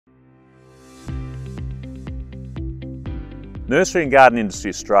Nursery and Garden Industry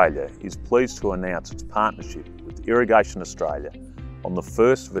Australia is pleased to announce its partnership with Irrigation Australia on the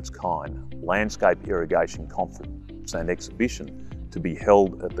first of its kind Landscape Irrigation Conference and Exhibition to be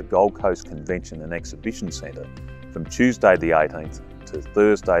held at the Gold Coast Convention and Exhibition Centre from Tuesday the 18th to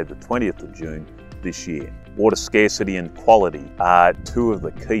Thursday the 20th of June this year. Water scarcity and quality are two of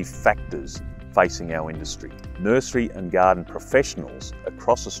the key factors facing our industry. Nursery and garden professionals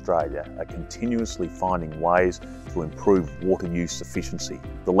across Australia are continuously finding ways to improve water use efficiency.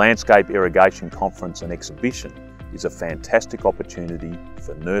 The Landscape Irrigation Conference and Exhibition is a fantastic opportunity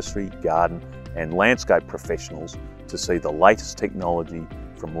for nursery, garden and landscape professionals to see the latest technology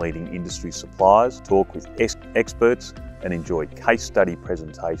from leading industry suppliers, talk with experts and enjoy case study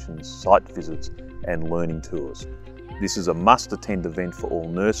presentations, site visits and learning tours. This is a must-attend event for all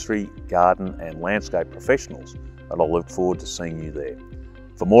nursery, garden and landscape professionals, and I look forward to seeing you there.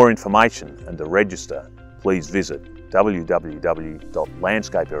 For more information and to register, please visit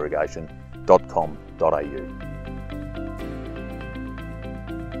www.landscapeirrigation.com.au.